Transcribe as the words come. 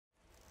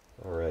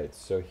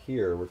Alright, so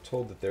here we're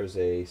told that there's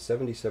a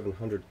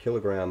 7,700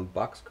 kilogram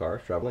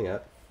boxcar traveling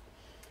at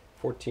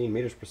 14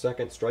 meters per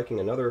second, striking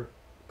another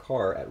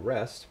car at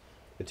rest.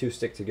 The two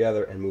stick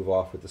together and move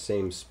off with the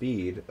same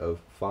speed of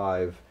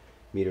 5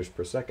 meters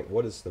per second.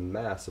 What is the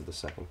mass of the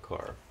second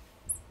car?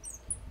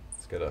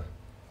 Let's get a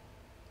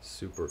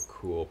super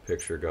cool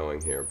picture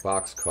going here.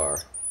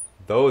 Boxcar.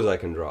 Those I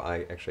can draw.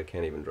 I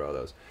can't even draw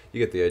those. You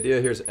get the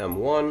idea. Here's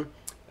M1.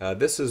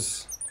 This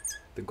is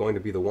going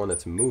to be the one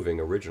that's moving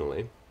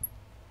originally,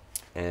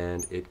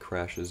 and it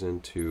crashes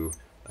into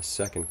a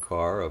second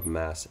car of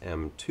mass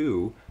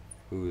M2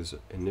 whose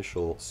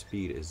initial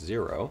speed is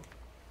 0.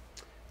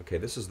 Okay,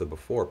 this is the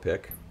before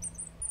pic.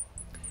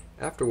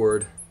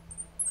 Afterward,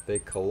 they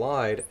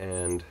collide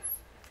and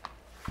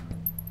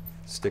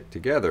stick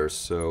together,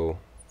 so,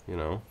 you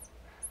know,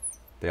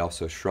 they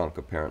also shrunk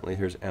apparently.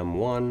 Here's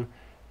M1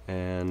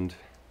 and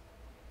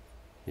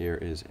here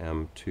is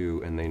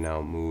M2, and they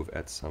now move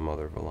at some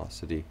other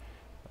velocity.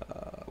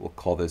 We'll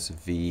call this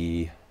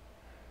V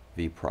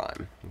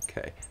prime.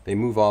 Okay, they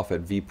move off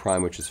at V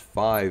prime, which is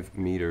 5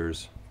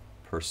 meters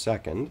per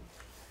second.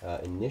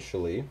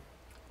 Initially,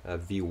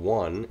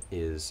 V1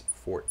 is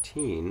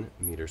 14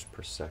 meters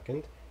per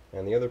second,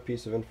 and the other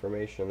piece of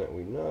information that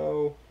we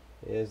know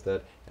is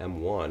that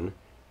M1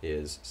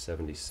 is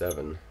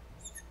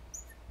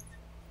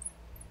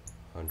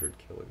 7,700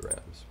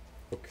 kilograms.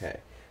 Okay,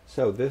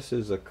 so this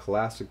is a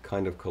classic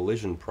kind of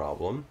collision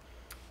problem.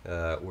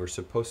 We're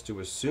supposed to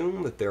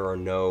assume that there are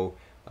no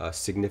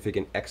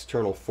significant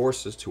external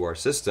forces to our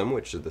system,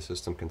 which the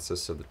system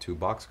consists of the two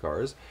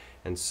boxcars,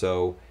 and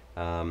so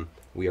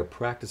we are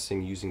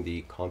practicing using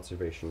the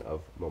conservation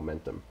of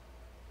momentum.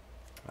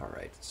 All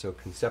right, so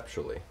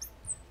conceptually,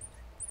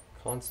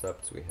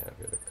 concepts we have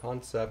here. The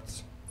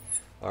concepts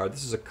are,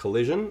 this is a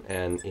collision,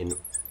 and in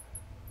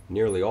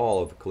nearly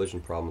all of the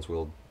collision problems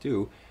we'll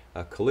do,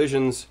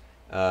 collisions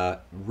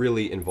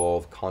really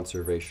involve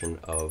conservation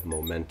of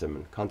momentum.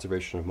 And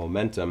conservation of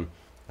momentum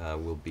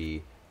will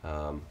be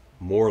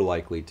more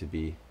likely to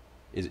be,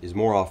 is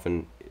more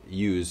often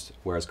used,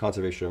 whereas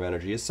conservation of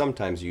energy is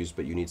sometimes used,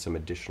 but you need some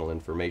additional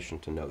information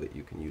to know that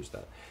you can use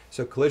that.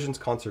 So collisions,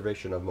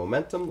 conservation of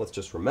momentum, let's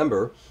just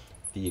remember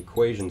the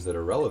equations that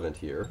are relevant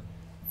here.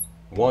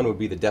 One would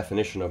be the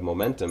definition of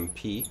momentum.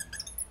 P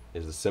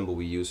is the symbol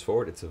we use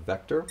for it. It's a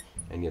vector,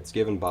 and it's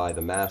given by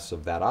the mass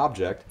of that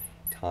object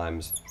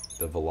times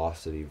the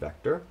velocity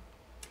vector.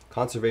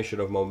 Conservation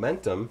of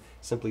momentum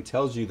simply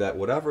tells you that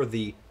whatever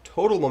the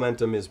total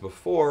momentum is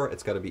before,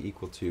 it's got to be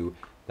equal to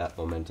that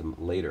momentum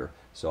later.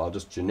 So I'll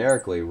just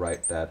generically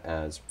write that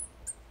as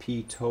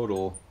P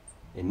total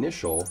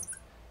initial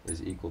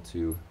is equal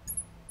to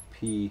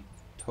P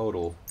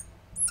total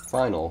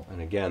final.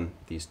 And again,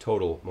 these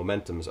total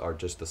momentums are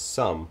just the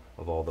sum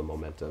of all the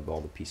momenta of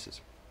all the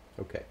pieces.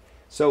 Okay.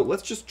 So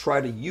let's just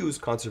try to use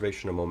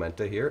conservation of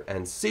momenta here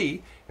and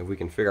see if we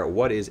can figure out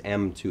what is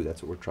M2.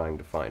 That's what we're trying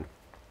to find.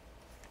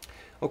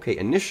 Okay,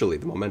 initially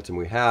the momentum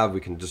we have, we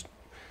can just,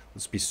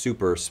 let's be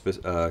super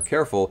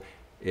careful.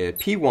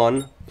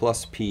 P1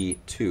 plus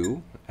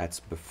P2, that's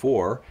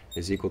before,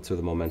 is equal to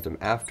the momentum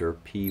after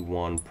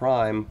P1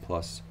 prime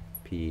plus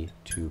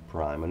P2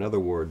 prime. In other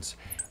words,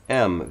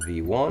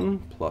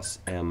 mv1 plus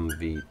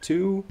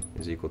mv2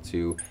 is equal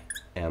to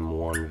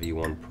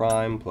m1v1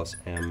 prime plus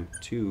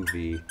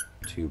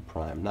m2v2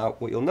 prime. Now,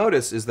 what you'll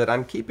notice is that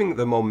I'm keeping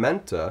the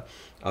momenta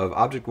of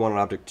object 1 and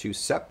object 2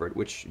 separate,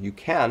 which you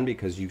can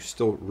because you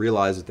still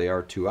realize that they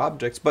are two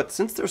objects, but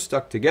since they're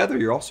stuck together,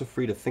 you're also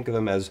free to think of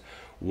them as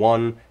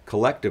one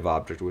collective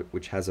object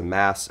which has a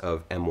mass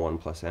of m1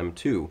 plus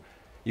m2.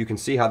 You can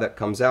see how that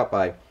comes out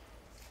by,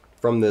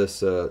 from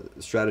this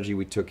strategy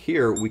we took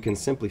here, we can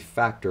simply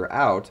factor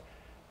out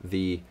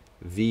the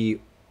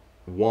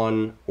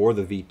v1 or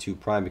the v2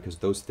 prime because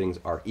those things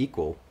are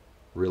equal.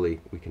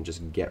 Really, we can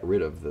just get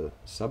rid of the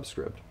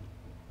subscript.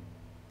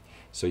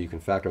 So you can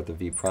factor out the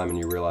v prime and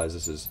you realize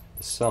this is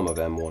the sum of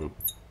m1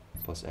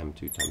 plus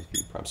m2 times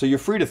v prime. So you're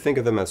free to think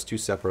of them as two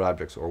separate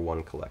objects or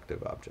one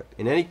collective object.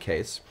 In any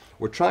case,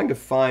 we're trying to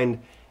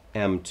find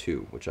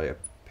m2, which I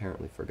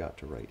apparently forgot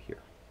to write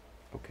here.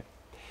 Okay.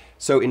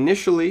 So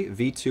initially,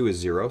 v2 is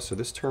 0, so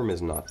this term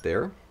is not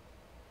there.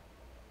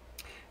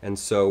 And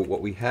so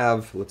what we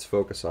have, let's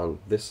focus on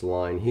this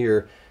line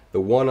here. The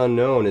one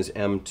unknown is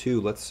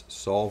m2. Let's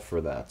solve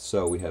for that.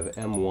 So we have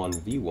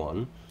m1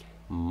 v1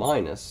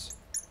 minus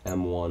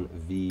m1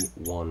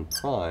 v1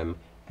 prime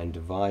and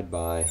divide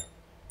by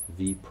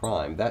v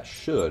prime. That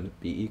should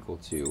be equal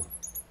to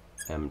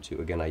m2.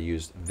 Again, I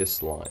used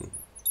this line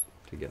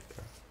to get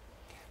there.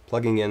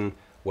 Plugging in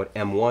what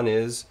m1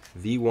 is,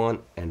 v1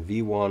 and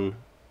v1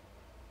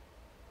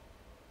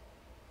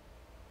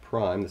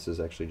 prime, this is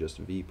actually just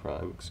v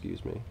prime,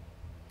 excuse me,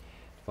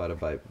 divided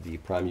by v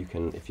prime. You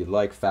can, if you'd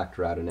like,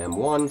 factor out an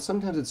m1.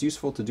 Sometimes it's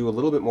useful to do a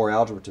little bit more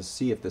algebra to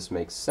see if this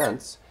makes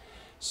sense.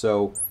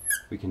 So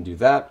we can do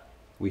that.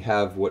 We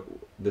have what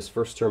this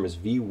first term is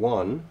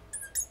v1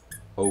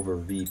 over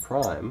v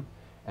prime,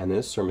 and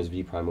this term is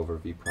v prime over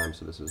v prime,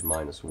 so this is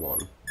minus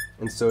 1.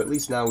 And so at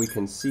least now we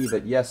can see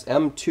that yes,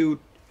 m2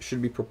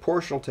 should be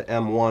proportional to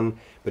m1,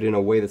 but in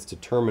a way that's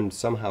determined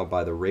somehow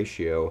by the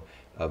ratio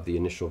of the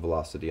initial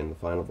velocity and the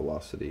final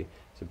velocity,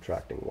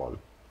 subtracting 1.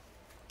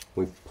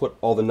 We put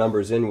all the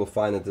numbers in, we'll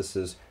find that this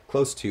is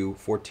close to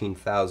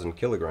 14,000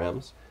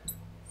 kilograms.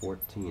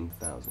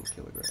 14,000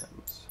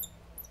 kilograms.